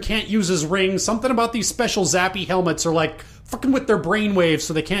Lantern can't use his ring. Something about these special zappy helmets are like fucking with their brainwaves,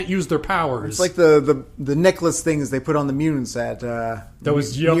 so they can't use their powers. It's like the necklace things they put on the mutants at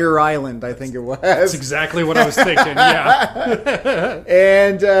Muir Island, I think it was. That's exactly what I was thinking. Yeah.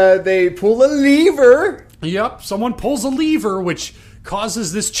 And they pull a lever. Yep, someone pulls a lever, which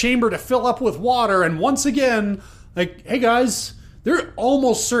causes this chamber to fill up with water, and once again, like, hey guys, they're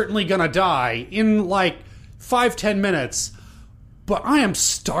almost certainly gonna die in like 5-10 minutes. But I am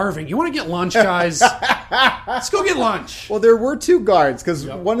starving. You want to get lunch, guys? Let's go get lunch. Well, there were 2 guards, because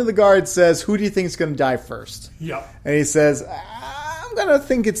one of the guards says, who do you think is going to die first? Yep. And he says, I'm going to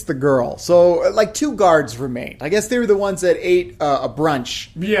think it's the girl. So, like, 2 guards remained. I guess they were the ones that ate a brunch.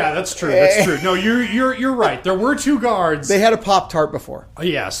 Yeah, that's true. That's true. No, you're right. There were 2 guards. They had a Pop-Tart before.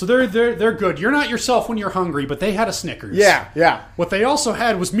 Yeah, so they're good. You're not yourself when you're hungry, but they had a Snickers. Yeah. What they also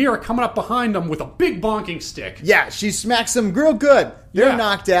had was Mira coming up behind them with a big bonking stick. Yeah, she smacks them real good. They're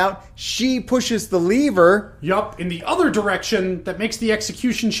knocked out. She pushes the lever. Yup, in the other direction that makes the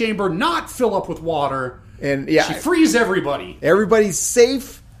execution chamber not fill up with water. And yeah, she frees everybody. Everybody's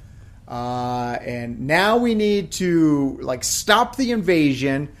safe. And now we need to like stop the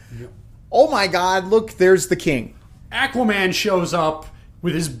invasion. Yep. Oh my God, look, there's the king. Aquaman shows up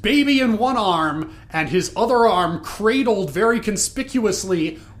with his baby in one arm and his other arm cradled very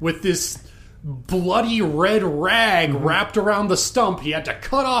conspicuously with this bloody red rag wrapped around the stump. He had to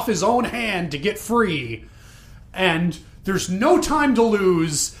cut off his own hand to get free. And there's no time to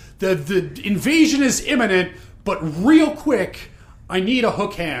lose. The invasion is imminent, but real quick, I need a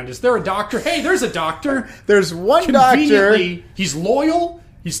hook hand. Is there a doctor? Hey, there's a doctor. There's one doctor. He's loyal.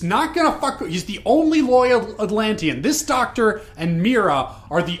 He's not gonna fuck. He's the only loyal Atlantean. This doctor and Mira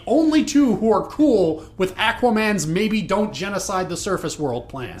are the only 2 who are cool with Aquaman's maybe don't genocide the surface world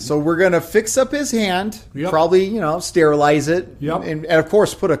plan. So we're gonna fix up his hand. Yep. Probably, sterilize it. Yep. And of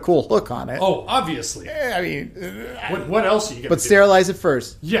course put a cool hook on it. Oh, obviously. I mean, What else are you gonna do? But sterilize it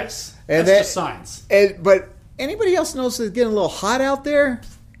first. Yes. And that's just science. But anybody else notice it's getting a little hot out there?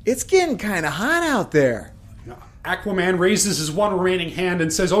 It's getting kind of hot out there. Aquaman raises his one remaining hand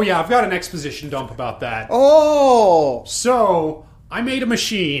and says, oh yeah, I've got an exposition dump about that. Oh! So, I made a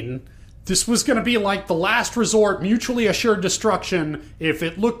machine. This was going to be like the last resort, mutually assured destruction. If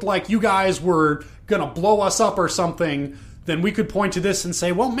it looked like you guys were going to blow us up or something, then we could point to this and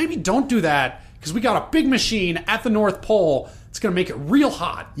say, well, maybe don't do that, because we got a big machine at the North Pole. It's going to make it real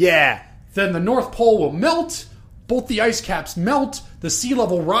hot. Yeah. Then the North Pole will melt, both the ice caps melt, the sea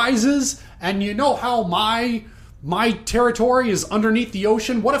level rises, and you know how my territory is underneath the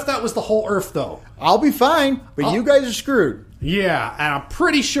ocean? What if that was the whole Earth, though? I'll be fine, but you guys are screwed. Yeah, and I'm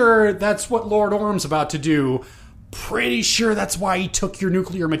pretty sure that's what Lord Orm's about to do. Pretty sure that's why he took your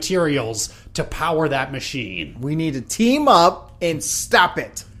nuclear materials to power that machine. We need to team up and stop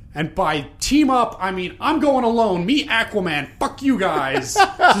it. And by team up, I mean I'm going alone. Me, Aquaman. Fuck you guys.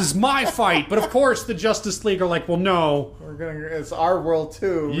 This is my fight. But of course, the Justice League are like, well, no. It's our world,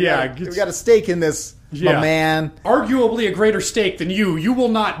 too. We got a stake in this, my man. Arguably a greater stake than you. You will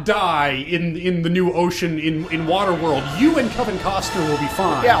not die in the new ocean in Waterworld. You and Kevin Costner will be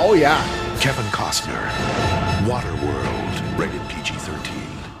fine. Yeah, oh yeah. Kevin Costner, Waterworld, rated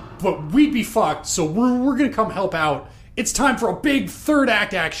PG-13. But we'd be fucked, so we're going to come help out. It's time for a big third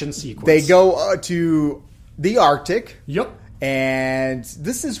act action sequence. They go to the Arctic. Yep. And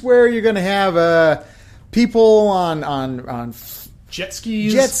this is where you're going to have people on jet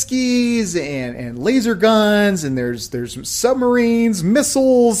skis and laser guns, and there's submarines,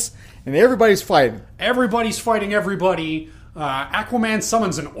 missiles, and everybody's fighting. Everybody's fighting everybody. Aquaman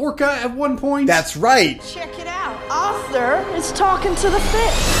summons an orca at one point. That's right. Check it out. Arthur is talking to the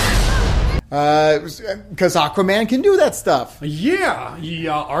fish. Because Aquaman can do that stuff. Yeah, he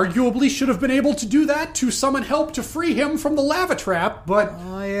arguably should have been able to do that to summon help to free him from the lava trap, but...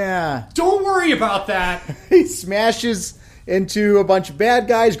 Oh, yeah. Don't worry about that. He smashes into a bunch of bad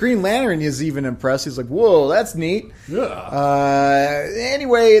guys. Green Lantern is even impressed. He's like, whoa, that's neat. Yeah.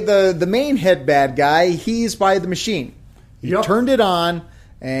 Anyway, the main head bad guy, he's by the machine. He turned it on,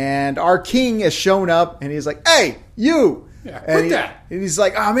 and our king has shown up, and he's like, hey, you... Yeah, quit that. And he's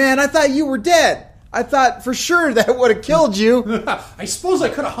like, oh man, I thought you were dead. I thought for sure that would have killed you. I suppose I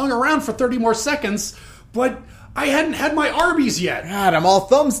could have hung around for 30 more seconds, but I hadn't had my Arby's yet. God, I'm all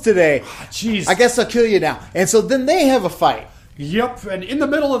thumbs today. Jeez. I guess I'll kill you now. And so then they have a fight. Yep, and in the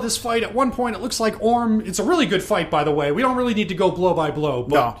middle of this fight, at one point, it looks like Orm... It's a really good fight, by the way. We don't really need to go blow by blow,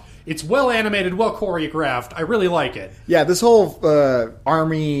 but No. it's well animated, well choreographed. I really like it. Yeah, this whole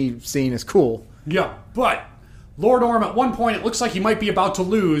army scene is cool. Yeah, but Lord Orm, at one point, it looks like he might be about to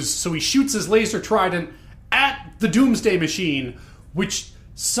lose, so he shoots his laser trident at the Doomsday Machine, which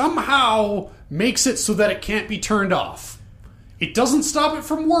somehow makes it so that it can't be turned off. It doesn't stop it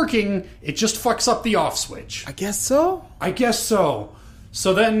from working, it just fucks up the off switch. I guess so. I guess so.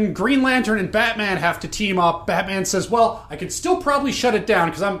 So then Green Lantern and Batman have to team up. Batman says, well, I can still probably shut it down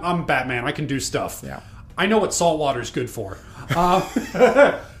because I'm Batman. I can do stuff. Yeah. I know what salt water's good for.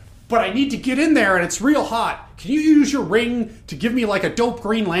 But I need to get in there and it's real hot. Can you use your ring to give me like a dope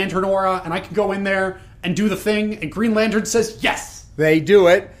Green Lantern aura and I can go in there and do the thing? And Green Lantern says, yes. They do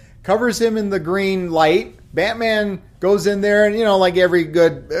it. Covers him in the green light. Batman goes in there and, like every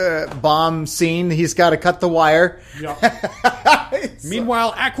good bomb scene, he's got to cut the wire. Yep.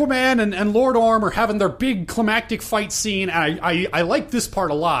 Meanwhile, Aquaman and Lord Orm are having their big climactic fight scene, and I like this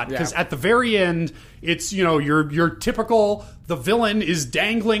part a lot, because at the very end, it's, your typical, the villain is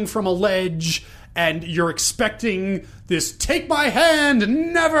dangling from a ledge, and you're expecting this, take my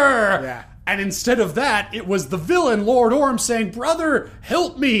hand, never! Yeah. And instead of that, it was the villain, Lord Orm, saying, brother,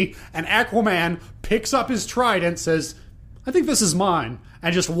 help me! And Aquaman picks up his trident, says, I think this is mine,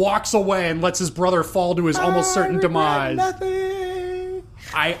 and just walks away and lets his brother fall to his almost certain demise. Nothing.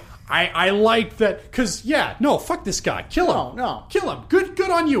 I like that, because, fuck this guy. Kill him. No. Kill him. Good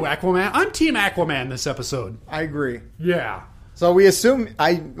on you, Aquaman. I'm Team Aquaman this episode. I agree. Yeah. So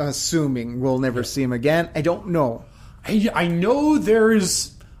I'm assuming we'll never see him again. I don't know. I know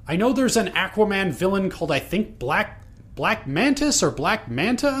there's an Aquaman villain called, I think, Black Mantis or Black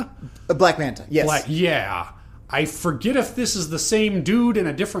Manta? Black Manta, yes. Yeah. I forget if this is the same dude in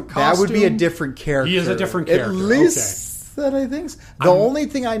a different costume. That would be a different character. He is a different character. At least that I think. The only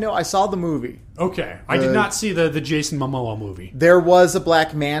thing I know, I saw the movie. Okay. I did not see the Jason Momoa movie. There was a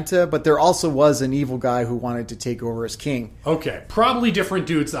Black Manta, but there also was an evil guy who wanted to take over as king. Okay. Probably different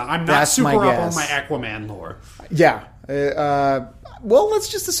dudes. I'm not That's super my up on guess. my Aquaman lore. Yeah. Well, let's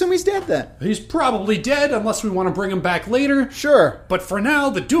just assume he's dead then. He's probably dead unless we want to bring him back later. Sure. But for now,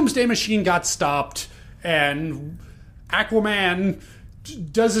 the Doomsday Machine got stopped, and Aquaman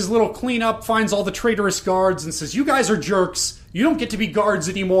does his little cleanup, finds all the traitorous guards, and says, you guys are jerks. You don't get to be guards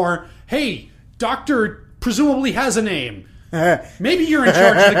anymore. Hey, Doctor presumably has a name. Maybe you're in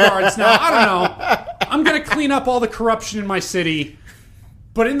charge of the guards now. I don't know. I'm going to clean up all the corruption in my city.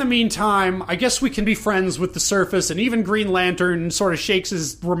 But in the meantime, I guess we can be friends with the Surface, and even Green Lantern sort of shakes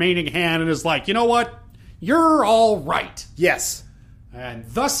his remaining hand and is like, you know what? You're all right. Yes. And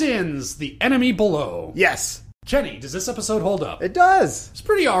thus ends The Enemy Below. Yes. Kenny, does this episode hold up? It does. It's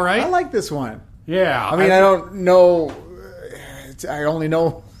pretty all right. I like this one. Yeah. I mean, I don't know. I only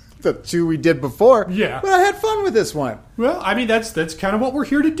know the two we did before. Yeah. But I had fun with this one. Well, I mean, that's kind of what we're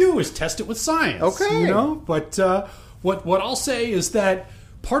here to do, is test it with science. Okay. But what I'll say is that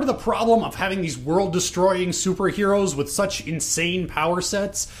part of the problem of having these world-destroying superheroes with such insane power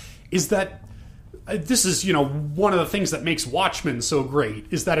sets is that this is, one of the things that makes Watchmen so great,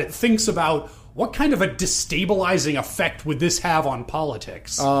 is that it thinks about what kind of a destabilizing effect would this have on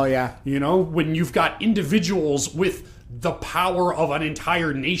politics. Oh, yeah. When you've got individuals with the power of an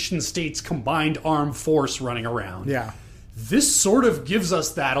entire nation-state's combined armed force running around. Yeah. This sort of gives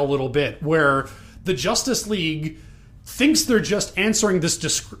us that a little bit, where the Justice League thinks they're just answering this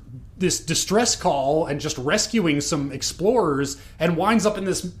distress call and just rescuing some explorers, and winds up in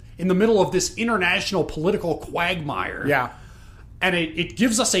the middle of this international political quagmire. Yeah. And it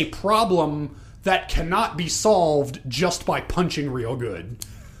gives us a problem that cannot be solved just by punching real good.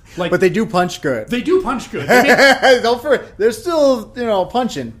 But they do punch good. They do punch good. They're still,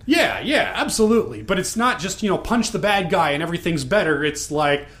 punching. Yeah, absolutely. But it's not just, punch the bad guy and everything's better. It's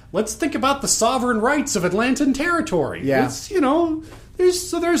like, let's think about the sovereign rights of Atlantan territory. Yeah.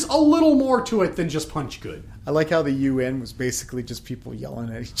 It's, there's a little more to it than just punch good. I like how the UN was basically just people yelling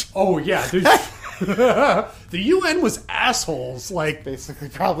at each other. Oh, yeah. The UN was assholes. Like, basically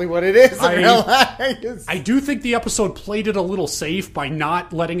probably what it is in real life. I do think the episode played it a little safe by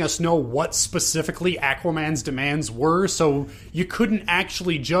not letting us know what specifically Aquaman's demands were, so you couldn't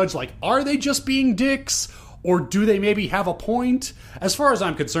actually judge, like, are they just being dicks? Or do they maybe have a point? As far as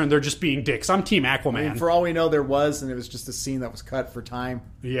I'm concerned, they're just being dicks. I'm Team Aquaman. I mean, for all we know, there was, and it was just a scene that was cut for time.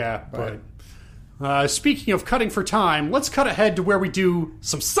 Yeah, but Speaking of cutting for time, let's cut ahead to where we do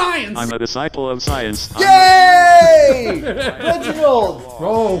some science. I'm a disciple of science. Yay! Reginald!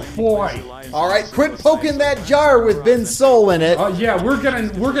 Oh boy! All right, quit poking that jar with Ben's soul in it. Yeah, we're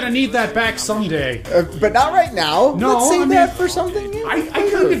gonna need that back someday. But not right now. No, let's save I mean, that for something. I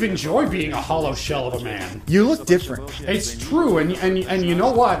kind of enjoy being a hollow shell of a man. You look different. It's true, and you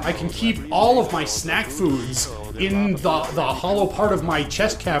know what? I can keep all of my snack foods in the hollow part of my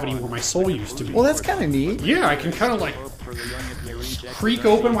chest cavity where my soul used to be. Well, that's kind of neat. Yeah, I can kind of like creak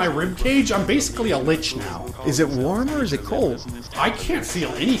open my rib cage. I'm basically a lich now. Is it warm or is it cold? I can't feel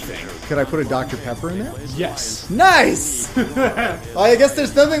anything. Could I put a Dr. Pepper in there? Yes. Nice! Well, I guess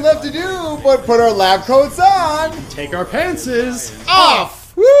there's nothing left to do but put our lab coats on. Take our pantses off.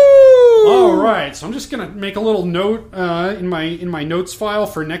 Woo! All right, so I'm just gonna make a little note in my notes file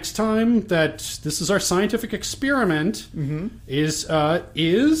for next time that this is our scientific experiment. Mm-hmm.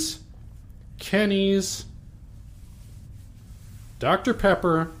 Is Kenny's Dr.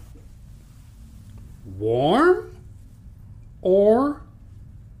 Pepper warm or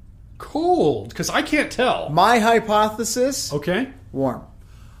cold? Because I can't tell. My hypothesis. Okay. Warm.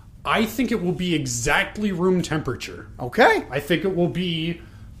 I think it will be exactly room temperature. Okay. I think it will be,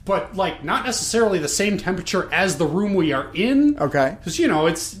 but like not necessarily the same temperature as the room we are in. Okay. Because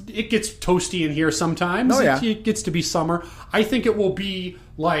it gets toasty in here sometimes. Oh, yeah. It gets to be summer. I think it will be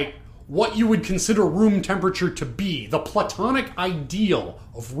like what you would consider room temperature to be, the platonic ideal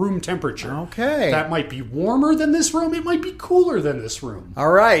of room temperature. Okay. That might be warmer than this room. It might be cooler than this room.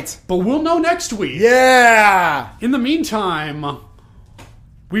 All right. But we'll know next week. Yeah. In the meantime,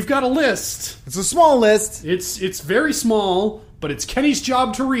 we've got a list. It's a small list. It's very small, but it's Kenny's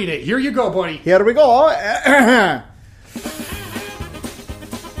job to read it. Here you go, buddy. Here we go.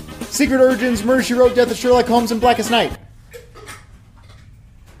 Secret Origins, Murder, She Wrote, Death of Sherlock Holmes, and Blackest Night.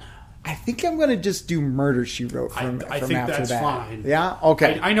 I think I'm going to just do Murder, She Wrote from I think after that's that. fine. Yeah?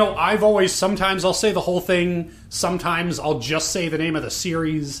 Okay. I know sometimes I'll say the whole thing. Sometimes I'll just say the name of the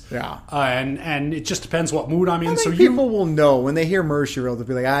series. Yeah. And it just depends what mood I'm in. I think people will know. When they hear Murder, She Wrote, they'll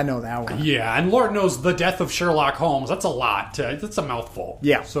be like, I know that one. Yeah, and Lord knows the death of Sherlock Holmes. That's a lot. That's a mouthful.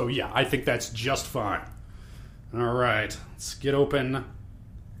 Yeah. So, yeah, I think that's just fine. All right. Let's get open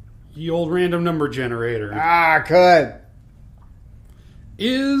ye old random number generator. Good.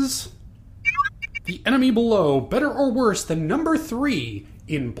 Is the enemy below better or worse than number 3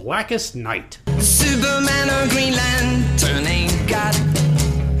 in Blackest Night? Superman or Green Lantern ain't got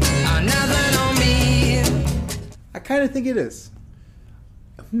nothing on me. I kind of think it is.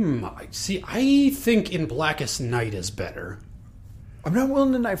 See, I think in Blackest Night is better. I'm not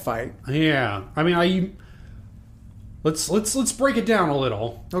willing to knife fight. Yeah. I mean, let's break it down a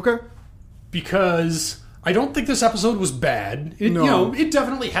little. Okay. Because I don't think this episode was bad. No. It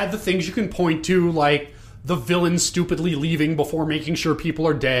definitely had the things you can point to, like the villain stupidly leaving before making sure people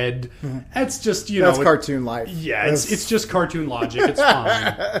are dead. That's just, That's cartoon life. Yeah, it's just cartoon logic. It's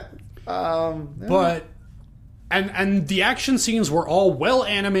fine. But and the action scenes were all well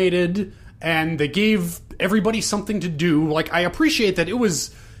animated, and they gave everybody something to do. Like, I appreciate that it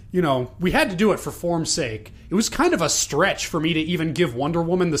was, we had to do it for form's sake. It was kind of a stretch for me to even give Wonder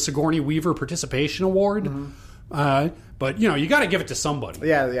Woman the Sigourney Weaver Participation Award. But, you got to give it to somebody.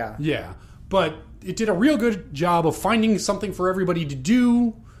 Yeah. Yeah. But it did a real good job of finding something for everybody to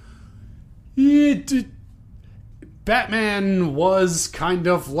do. Batman was kind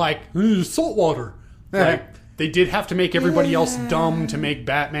of like saltwater. Like, they did have to make everybody else dumb to make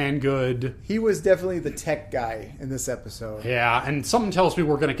Batman good. He was definitely the tech guy in this episode. Yeah, and something tells me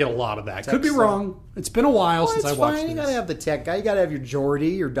we're going to get a lot of that. Could be wrong. It's been a while since I watched fine. this. You got to have the tech guy. You got to have your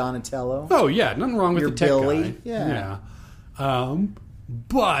Geordi, your Donatello. Oh, yeah, nothing wrong with your the tech Billy. guy. Yeah.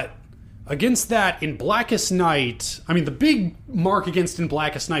 But against that, in Blackest Night, I mean, the big mark against in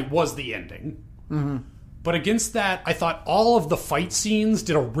Blackest Night was the ending. Mm-hmm. But against that, I thought all of the fight scenes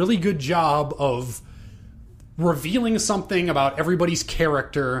did a really good job of revealing something about everybody's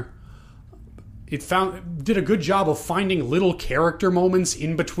character. It did a good job of finding little character moments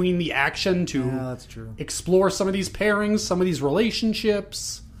in between the action to that's true. Explore some of these pairings, some of these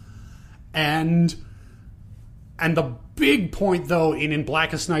relationships. And the big point, though, in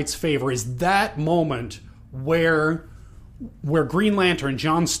Blackest Night's favor is that moment where Green Lantern,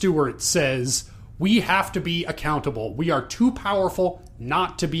 John Stewart, says, we have to be accountable. We are too powerful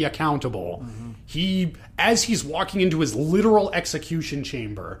not to be accountable. Mm-hmm. As he's walking into his literal execution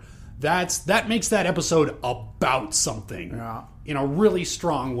chamber, that makes that episode about something in a really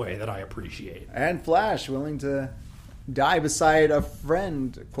strong way that I appreciate. And Flash willing to die beside a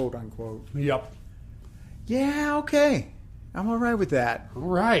friend, quote unquote. Yep. Yeah, okay. I'm all right with that. All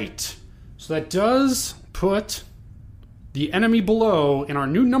right. So that does put The Enemy Below in our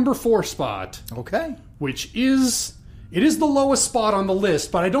new number 4 spot. Okay. Which is... It is the lowest spot on the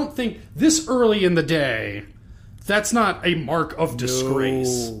list, but I don't think this early in the day, that's not a mark of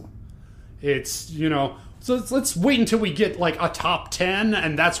disgrace. No. It's, so let's wait until we get like a top 10,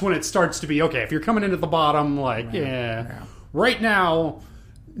 and that's when it starts to be, okay, if you're coming in at the bottom, like, yeah. Right now,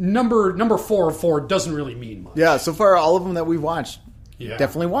 number 4 of 4 doesn't really mean much. Yeah, so far, all of them that we've watched, yeah.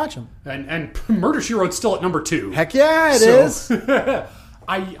 Definitely watch them. And Murder, She Wrote's still at number 2. Heck yeah, it is.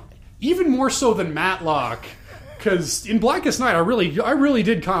 I even more so than Matlock, because in Blackest Night, I really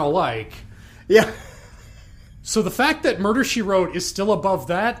did kind of like. Yeah. So the fact that Murder, She Wrote is still above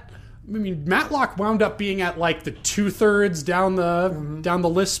that, I mean, Matlock wound up being at like the 2/3 down the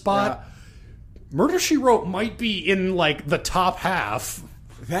list spot. Yeah. Murder, She Wrote might be in like the top half.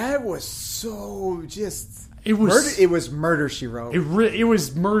 That was so just... It was Murder, She Wrote. It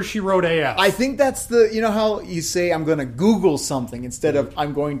was Murder, She Wrote AF. I think that's you know how you say I'm going to Google something instead of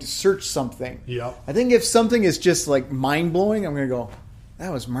I'm going to search something. Yep. I think if something is just like mind blowing, I'm going to go,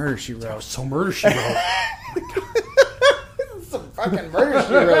 that was Murder, She Wrote. That was so Murder, She Wrote. It's some fucking Murder,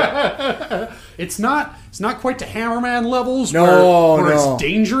 She Wrote. It's not quite to Hammerman levels where it's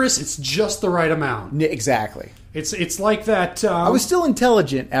dangerous. It's just the right amount. Exactly. It's like that. I was still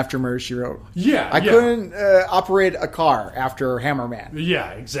intelligent after Murder, She Wrote. Yeah, I couldn't operate a car after Hammerman.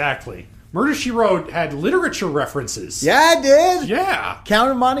 Yeah, exactly. Murder, She Wrote had literature references. Yeah, it did. Yeah. Count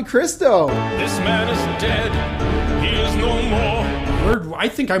of Monte Cristo. This man is dead. He is no more. I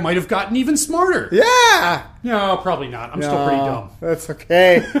think I might have gotten even smarter. Yeah. No, probably not. I'm still pretty dumb. That's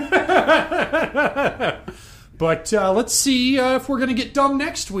okay. But let's see if we're going to get dumb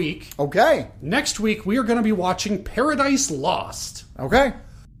next week. Okay. Next week, we are going to be watching Paradise Lost. Okay.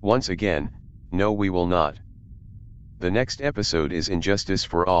 Once again, no, we will not. The next episode is Injustice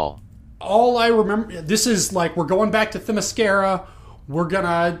for All. All I remember, this is like, we're going back to Themyscira.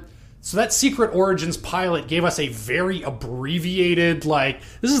 So that Secret Origins pilot gave us a very abbreviated,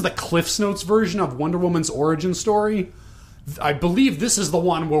 this is the Cliff's Notes version of Wonder Woman's origin story. I believe this is the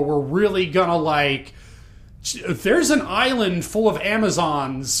one where we're really gonna, there's an island full of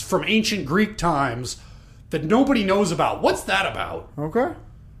Amazons from ancient Greek times that nobody knows about. What's that about? Okay.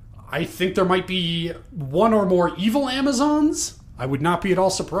 I think there might be one or more evil Amazons. I would not be at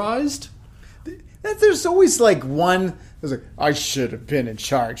all surprised. There's always one... I should have been in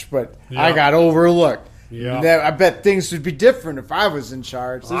charge, but I got overlooked. Yeah. I bet things would be different if I was in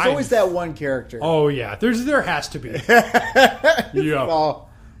charge. There's always that one character. Oh, yeah. There has to be. Yeah.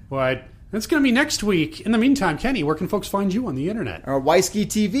 But that's going to be next week. In the meantime, Kenny, where can folks find you on the internet? Weisky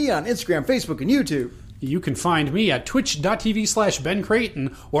TV on Instagram, Facebook, and YouTube. You can find me at twitch.tv/Ben Creighton,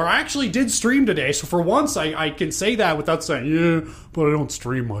 where I actually did stream today, so for once I can say that without saying, yeah, but I don't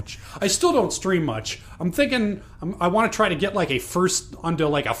stream much. I still don't stream much. I'm thinking I want to try to get a first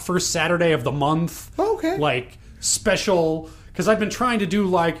Saturday of the month. Okay. Special, because I've been trying to do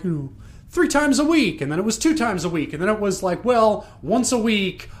 3 times a week, and then it was 2 times a week, and then it was once a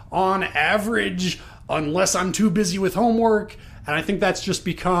week on average, unless I'm too busy with homework, and I think that's just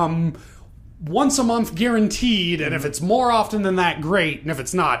become... once a month guaranteed, and if it's more often than that, great. And if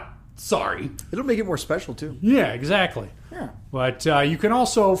it's not, sorry. It'll make it more special, too. Yeah, exactly. Yeah. But you can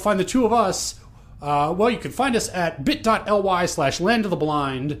also find the two of us. You can find us at bit.ly/Land of the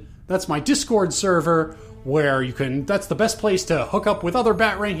Blind. That's my Discord server, where that's the best place to hook up with other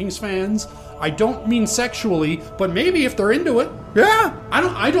Bat Rankings fans. I don't mean sexually, but maybe if they're into it. Yeah.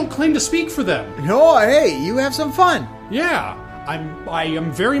 I don't claim to speak for them. No, hey, you have some fun. Yeah. I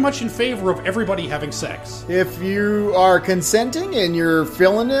am very much in favor of everybody having sex. If you are consenting and you're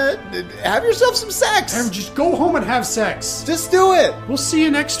feeling it, have yourself some sex. And just go home and have sex. Just do it. We'll see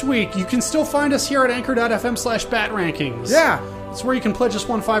you next week. You can still find us here at anchor.fm/BatRankings. Yeah. It's where you can pledge us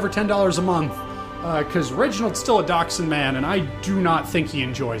 $1, $5, or $10 a month. Because Reginald's still a dachshund man, and I do not think he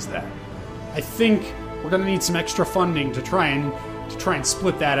enjoys that. I think we're going to need some extra funding to try and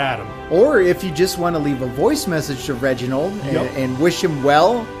split that at him. Or if you just want to leave a voice message to Reginald and wish him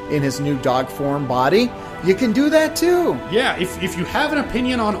well in his new dog form body, you can do that too. Yeah, if you have an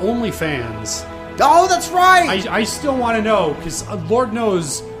opinion on OnlyFans... Oh, that's right! I still want to know, because Lord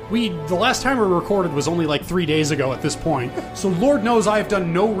knows, the last time we recorded was only 3 days ago at this point, so Lord knows I have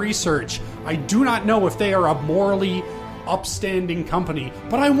done no research. I do not know if they are a morally upstanding company,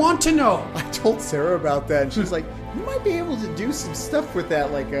 but I want to know. I told Sarah about that, and she was like, you might be able to do some stuff with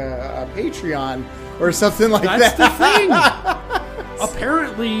that, like a Patreon or something like that. That's the thing.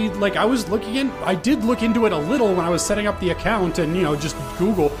 Apparently, I did look into it a little when I was setting up the account and, just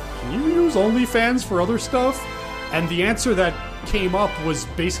Google, can you use OnlyFans for other stuff? And the answer that came up was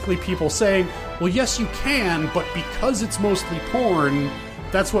basically people saying, well, yes, you can, but because it's mostly porn,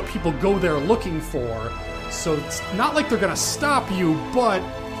 that's what people go there looking for. So it's not like they're going to stop you, but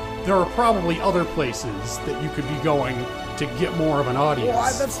there are probably other places that you could be going to get more of an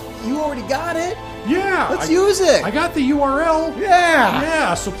audience. You already got it. Yeah. Let's use it. I got the URL. Yeah.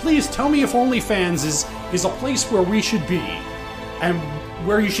 Yeah, so please tell me if OnlyFans is a place where we should be. And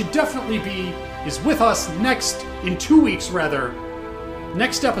where you should definitely be is with us in 2 weeks,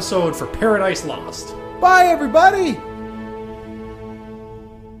 next episode for Paradise Lost. Bye, everybody.